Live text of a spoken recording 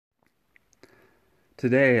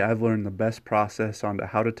Today, I've learned the best process onto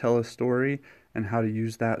how to tell a story and how to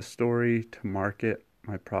use that story to market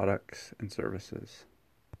my products and services.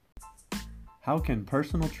 How can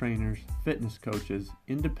personal trainers, fitness coaches,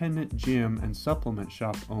 independent gym, and supplement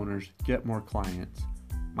shop owners get more clients?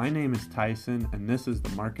 My name is Tyson, and this is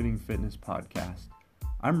the Marketing Fitness Podcast.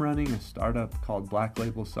 I'm running a startup called Black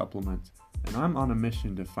Label Supplements, and I'm on a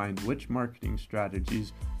mission to find which marketing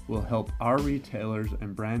strategies will help our retailers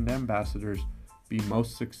and brand ambassadors be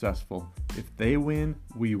most successful. If they win,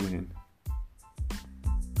 we win.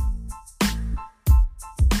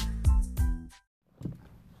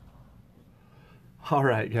 All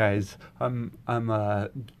right, guys, I'm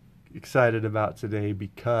excited about today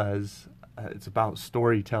because it's about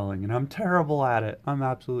storytelling, and I'm terrible at it. I'm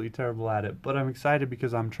absolutely terrible at it, but I'm excited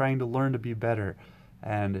because I'm trying to learn to be better.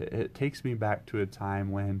 And it takes me back to a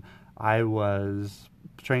time when I was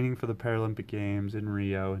training for the Paralympic Games in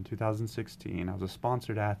Rio in 2016. I was a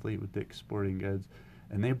sponsored athlete with Dick's Sporting Goods,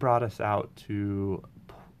 and they brought us out to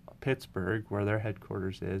Pittsburgh, where their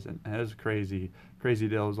headquarters is, and it was a crazy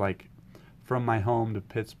deal. It was like from my home to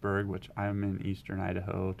Pittsburgh, which I'm in eastern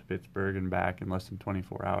Idaho, to Pittsburgh and back in less than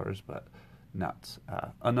 24 hours, but nuts.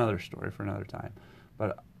 Another story for another time.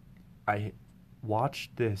 But I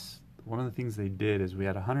watched this. One of the things they did is we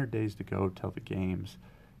had 100 days to go till the games,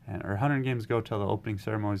 or 100 games to go till the opening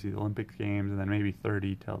ceremonies of the Olympic Games, and then maybe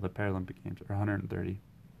 30 till the Paralympic Games, or 130.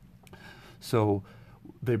 So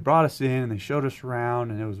they brought us in and they showed us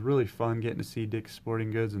around, and it was really fun getting to see Dick's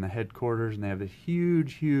Sporting Goods and the headquarters. And they have this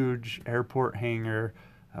huge airport hangar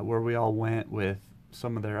where we all went with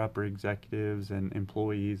some of their upper executives and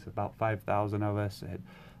employees, about 5,000 of us. And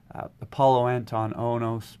Apollo Anton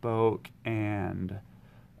Ono spoke, and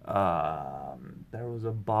there was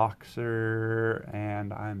a boxer,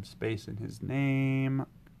 and I'm spacing his name,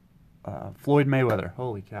 Floyd Mayweather.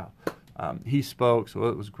 Holy cow. He spoke, so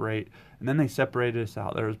it was great. And then they separated us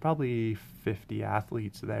out. There was probably 50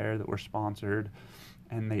 athletes there that were sponsored,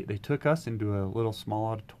 and they took us into a little small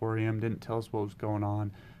auditorium, didn't tell us what was going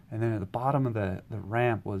on. And then at the bottom of the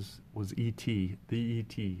ramp was E.T., the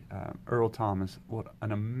E.T., Earl Thomas. What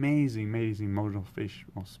an amazing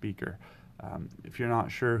motivational speaker. If you're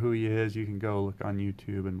not sure who he is, you can go look on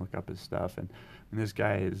YouTube and look up his stuff. And this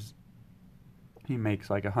guy he makes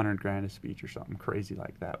like $100,000 a speech or something crazy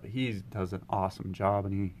like that. But he does an awesome job,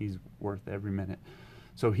 and he's worth every minute.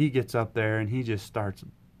 So he gets up there and he just starts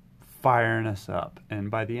firing us up. And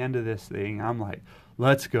by the end of this thing, I'm like,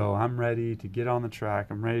 let's go. I'm ready to get on the track.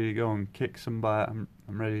 I'm ready to go and kick some butt. I'm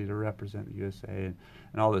ready to represent the USA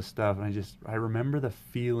and all this stuff. And I remember the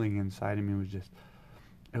feeling inside of me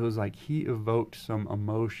it was like he evoked some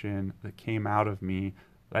emotion that came out of me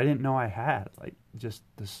that I didn't know I had. Like just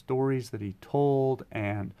the stories that he told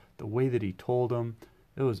and the way that he told them,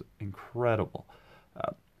 it was incredible.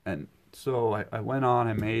 And so I went on,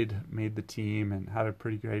 I made the team and had a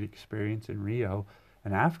pretty great experience in Rio.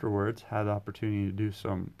 And afterwards had the opportunity to do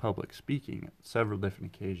some public speaking at several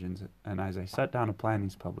different occasions. And as I sat down to plan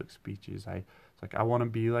these public speeches, it's like, I want to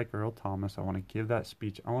be like Earl Thomas. I want to give that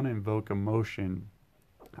speech. I want to invoke emotion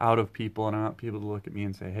out of people, and I want people to look at me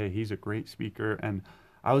and say, hey, he's a great speaker. And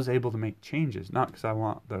I was able to make changes, not because I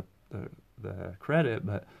want the credit,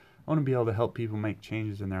 but I want to be able to help people make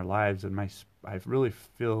changes in their lives. And I really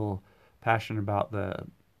feel passionate about the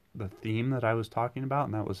theme that I was talking about,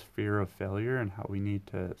 and that was fear of failure and how we need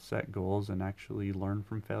to set goals and actually learn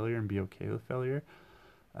from failure and be okay with failure.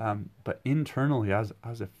 But internally, I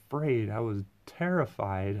was afraid. I was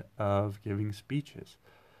terrified of giving speeches.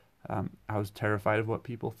 I was terrified of what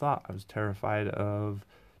people thought. I was terrified of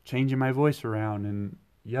changing my voice around and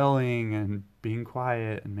yelling and being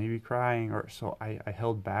quiet and maybe crying. So I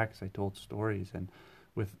held back as I told stories. And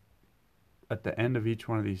at the end of each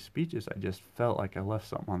one of these speeches, I just felt like I left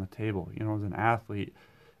something on the table. You know, as an athlete,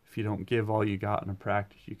 if you don't give all you got in a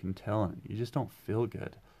practice, you can tell it. You just don't feel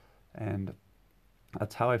good. And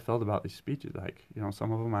that's how I felt about these speeches. Like, you know,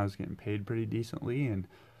 some of them I was getting paid pretty decently, and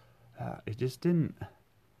it just didn't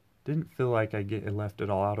feel like I left it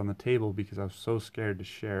all out on the table because I was so scared to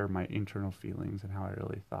share my internal feelings and how I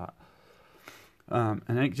really thought.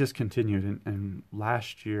 And it just continued. And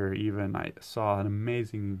last year, even, I saw an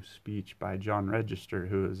amazing speech by John Register,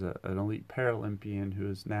 who is an elite Paralympian who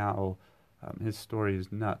is now, his story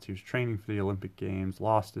is nuts. He was training for the Olympic Games,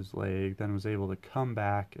 lost his leg, then was able to come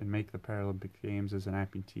back and make the Paralympic Games as an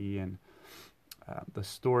amputee. And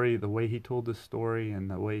the way he told the story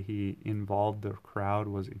and the way he involved the crowd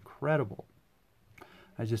was incredible.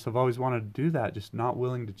 I've always wanted to do that, just not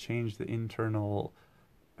willing to change the internal,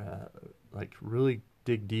 really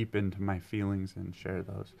dig deep into my feelings and share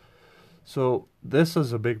those. So this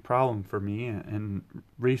is a big problem for me, and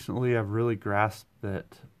recently I've really grasped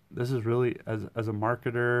that this is really, as a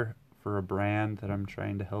marketer for a brand that I'm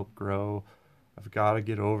trying to help grow, I've got to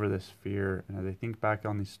get over this fear. And as I think back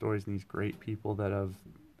on these stories and these great people that have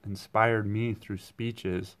inspired me through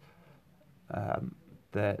speeches,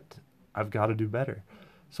 that I've got to do better.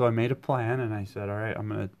 So I made a plan and I said, all right, I'm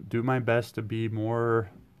going to do my best to be more,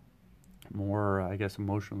 I guess,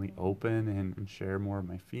 emotionally open and share more of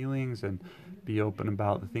my feelings and be open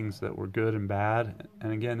about the things that were good and bad.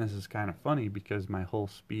 And again, this is kind of funny because my whole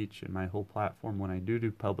speech and my whole platform when I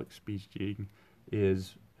do public speaking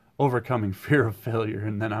is overcoming fear of failure.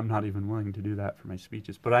 And then I'm not even willing to do that for my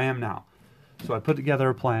speeches, but I am now. So I put together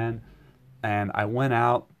a plan and I went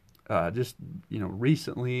out just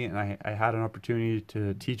recently, and I had an opportunity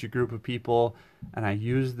to teach a group of people, and I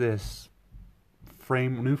used this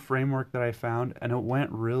new framework that I found, and it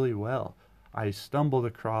went really well. I stumbled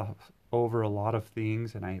across over a lot of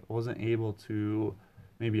things, and I wasn't able to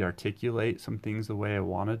maybe articulate some things the way I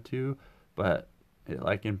wanted to, but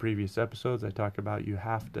like in previous episodes, I talk about you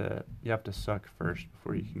have to suck first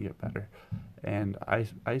before you can get better. And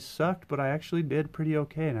I sucked, but I actually did pretty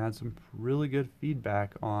okay, and I had some really good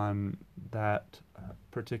feedback on that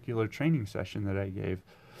particular training session that I gave.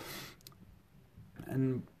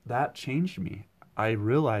 And that changed me. I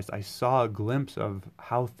realized I saw a glimpse of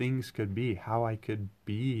how things could be, how I could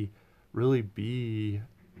really be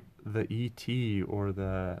the E.T. or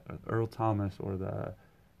the Earl Thomas or the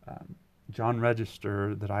John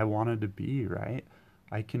Register that I wanted to be, right?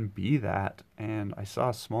 I can be that, and I saw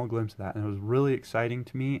a small glimpse of that, and it was really exciting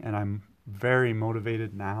to me, and I'm very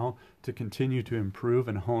motivated now to continue to improve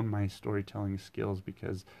and hone my storytelling skills,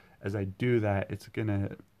 because as I do that, it's going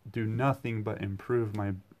to do nothing but improve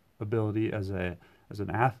my ability as an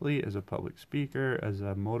athlete, as a public speaker,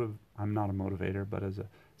 I'm not a motivator, but as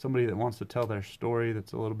somebody that wants to tell their story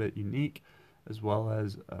that's a little bit unique, as well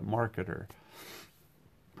as a marketer.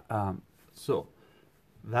 So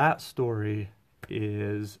that story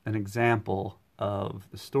is an example of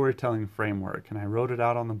the storytelling framework, and I wrote it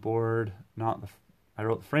out on the board. I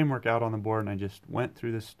wrote the framework out on the board, and I just went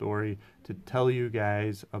through this story to tell you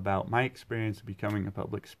guys about my experience of becoming a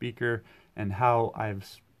public speaker and how I've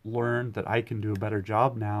learned that I can do a better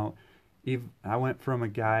job now. I went from a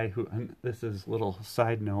guy who, and this is a little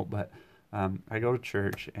side note, but I go to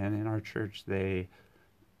church, and in our church they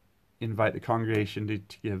invite the congregation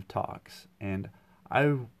to give talks, and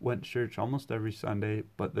I went to church almost every Sunday,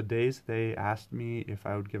 but the days they asked me if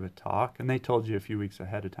I would give a talk, and they told you a few weeks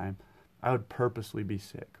ahead of time, I would purposely be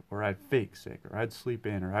sick, or I'd fake sick, or I'd sleep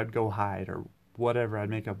in, or I'd go hide, or whatever. I'd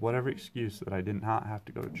make up whatever excuse that I did not have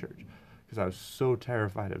to go to church, because I was so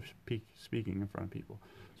terrified of speaking in front of people.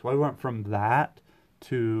 So I went from that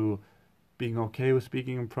to being okay with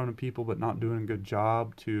speaking in front of people but not doing a good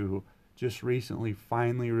job, to just recently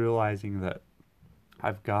finally realizing that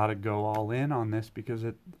I've got to go all in on this, because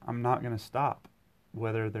I'm not going to stop.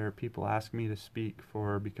 Whether there are people asking me to speak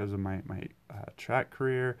because of my track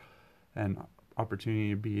career and opportunity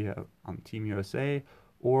to be on Team USA,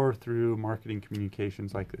 or through marketing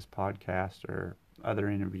communications like this podcast or other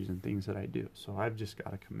interviews and things that I do. So I've just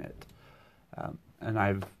got to commit, and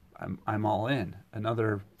I'm all in.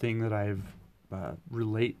 Another thing that I've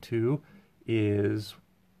relate to is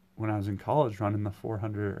when I was in college running the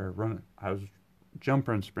 400 I was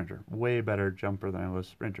jumper and sprinter, way better jumper than I was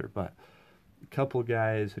sprinter, but a couple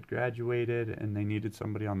guys had graduated and they needed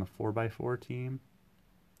somebody on the 4x4 team,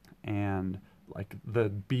 and like the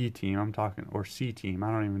B team I'm talking, or C team,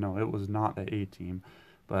 I don't even know, it was not the A team,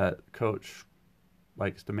 but coach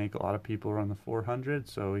likes to make a lot of people run the 400,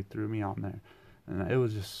 so he threw me on there, and it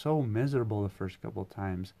was just so miserable the first couple of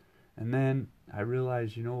times. And then I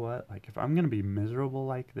realized, you know what, like if I'm going to be miserable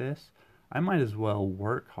like this, I might as well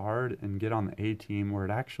work hard and get on the A team where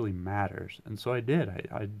it actually matters. And so I did.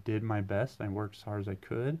 I did my best. I worked as hard as I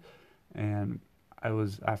could. And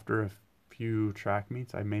after a few track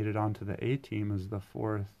meets, I made it onto the A team as the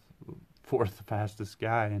fourth fastest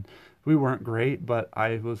guy. And we weren't great, but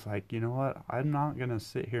I was like, you know what? I'm not going to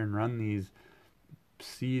sit here and run these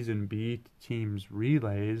C's and B teams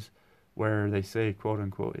relays where they say, quote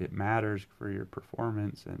unquote, it matters for your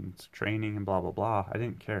performance and it's training and blah, blah, blah. I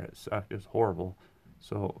didn't care. It sucked. It was horrible.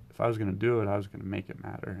 So if I was going to do it, I was going to make it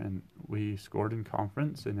matter. And we scored in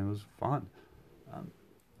conference and it was fun.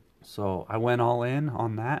 So I went all in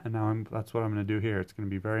on that, and now that's what I'm going to do here. It's going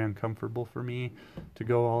to be very uncomfortable for me to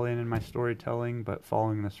go all in my storytelling, but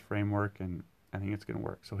following this framework, and I think it's going to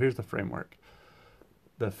work. So here's the framework.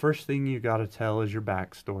 The first thing you got to tell is your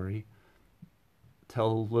backstory.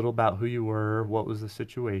 Tell a little about who you were, what was the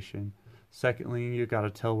situation. Secondly, you got to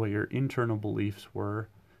tell what your internal beliefs were.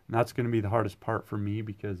 And that's going to be the hardest part for me,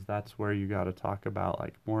 because that's where you got to talk about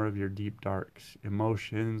like more of your deep, dark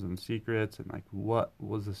emotions and secrets, and like what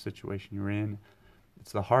was the situation you were in.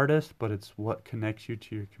 It's the hardest, but it's what connects you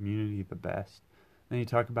to your community the best. Then you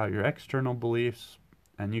talk about your external beliefs,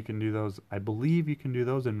 and you can do those. I believe you can do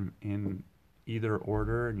those in either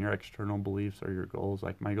order. And your external beliefs are your goals.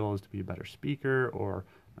 Like my goal is to be a better speaker, or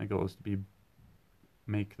my goal is to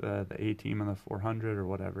make the A team in the 400 or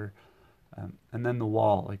whatever. And then the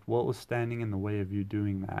wall, like what was standing in the way of you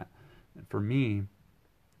doing that? And for me,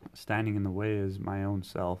 standing in the way is my own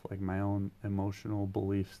self, like my own emotional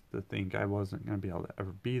beliefs to think I wasn't going to be able to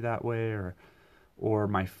ever be that way, or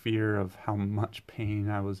my fear of how much pain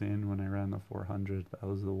I was in when I ran the 400. That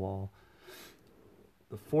was the wall.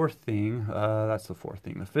 The fourth thing, that's the fourth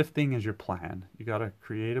thing. The fifth thing is your plan. You got to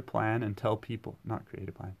create a plan and tell people, not create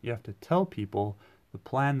a plan. You have to tell people the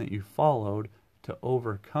plan that you followed to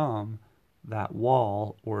overcome that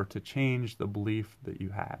wall or to change the belief that you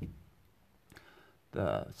had.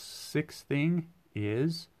 The sixth thing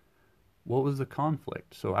is, what was the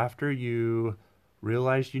conflict? So after you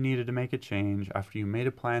realized you needed to make a change, after you made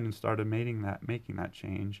a plan and started making that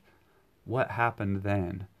change, what happened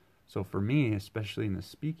then? So for me, especially in the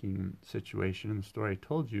speaking situation, in the story I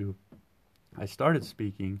told you, I started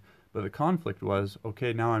speaking, but the conflict was,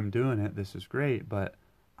 okay, now I'm doing it, this is great, but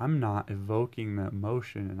I'm not evoking the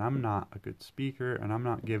emotion, and I'm not a good speaker, and I'm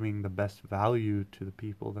not giving the best value to the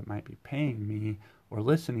people that might be paying me or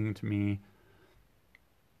listening to me.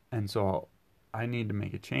 And so I need to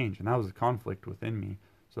make a change. And that was a conflict within me.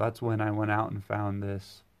 So that's when I went out and found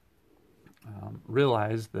this,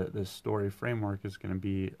 realized that this story framework is going to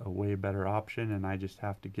be a way better option. And I just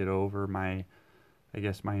have to get over my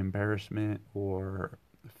embarrassment or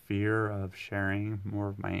fear of sharing more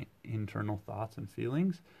of my internal thoughts and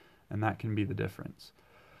feelings, and that can be the difference.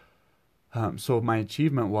 So my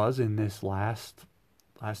achievement was in this last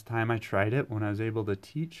time I tried it, when I was able to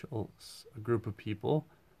teach a group of people,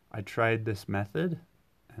 I tried this method,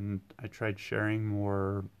 and I tried sharing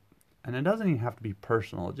more, and it doesn't even have to be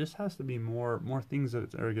personal, it just has to be more things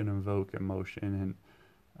that are going to evoke emotion.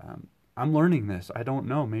 And I'm learning this. I don't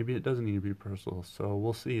know. Maybe it doesn't need to be personal. So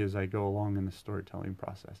we'll see as I go along in the storytelling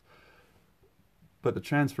process. But the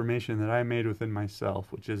transformation that I made within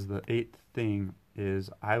myself, which is the eighth thing, is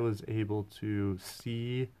I was able to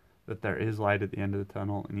see that there is light at the end of the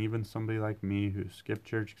tunnel. And even somebody like me who skipped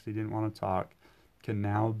church because he didn't want to talk can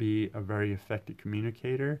now be a very effective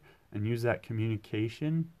communicator and use that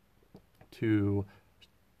communication to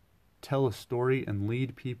tell a story and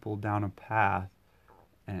lead people down a path.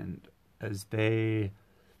 And as they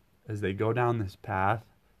go down this path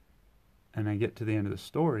and I get to the end of the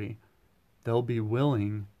story, they'll be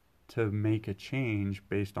willing to make a change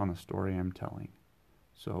based on the story I'm telling.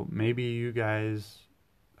 So maybe you guys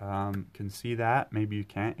can see that. Maybe you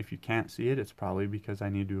can't. If you can't see it, it's probably because I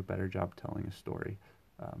need to do a better job telling a story.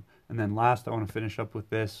 And then last, I want to finish up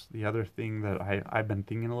with this. The other thing that I've been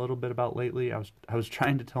thinking a little bit about lately, I was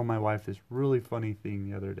trying to tell my wife this really funny thing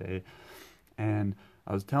the other day, and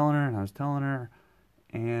I was telling her,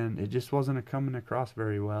 and it just wasn't coming across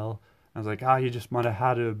very well. I was like, you just might have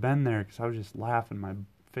had to have been there, because I was just laughing my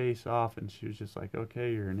face off, and she was just like,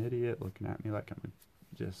 okay, you're an idiot, looking at me like I'm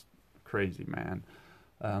just crazy, man.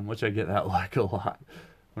 Which I get that like a lot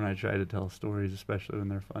when I try to tell stories, especially when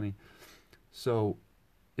they're funny. So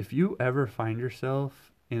if you ever find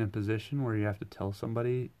yourself in a position where you have to tell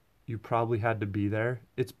somebody you probably had to be there,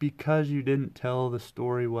 it's because you didn't tell the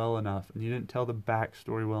story well enough, and you didn't tell the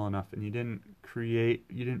backstory well enough, and you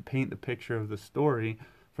didn't paint the picture of the story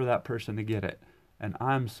for that person to get it. And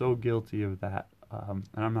I'm so guilty of that. And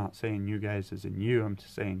I'm not saying you guys as in you, I'm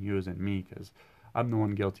just saying you as in me, because I'm the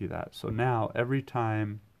one guilty of that. So now every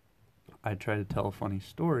time I try to tell a funny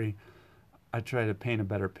story, I try to paint a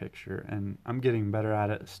better picture, and I'm getting better at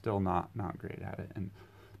it, still not great at it. And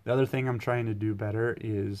the other thing I'm trying to do better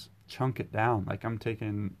is chunk it down. Like I'm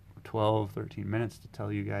taking 12, 13 minutes to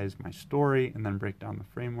tell you guys my story and then break down the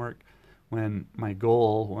framework, when my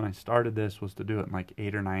goal when I started this was to do it in like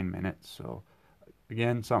 8 or 9 minutes. So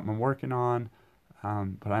again, something I'm working on,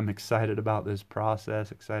 but I'm excited about this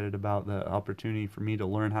process, excited about the opportunity for me to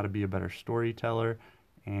learn how to be a better storyteller.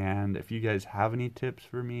 And if you guys have any tips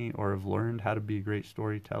for me or have learned how to be a great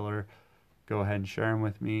storyteller, go ahead and share them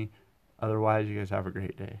with me. Otherwise, you guys have a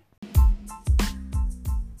great day.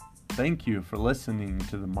 Thank you for listening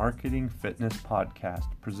to the Marketing Fitness Podcast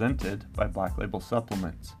presented by Black Label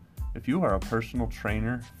Supplements. If you are a personal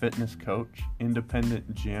trainer, fitness coach,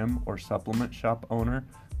 independent gym, or supplement shop owner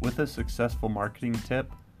with a successful marketing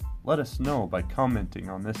tip, Let us know by commenting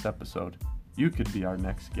on this episode. You could be our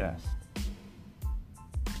next guest.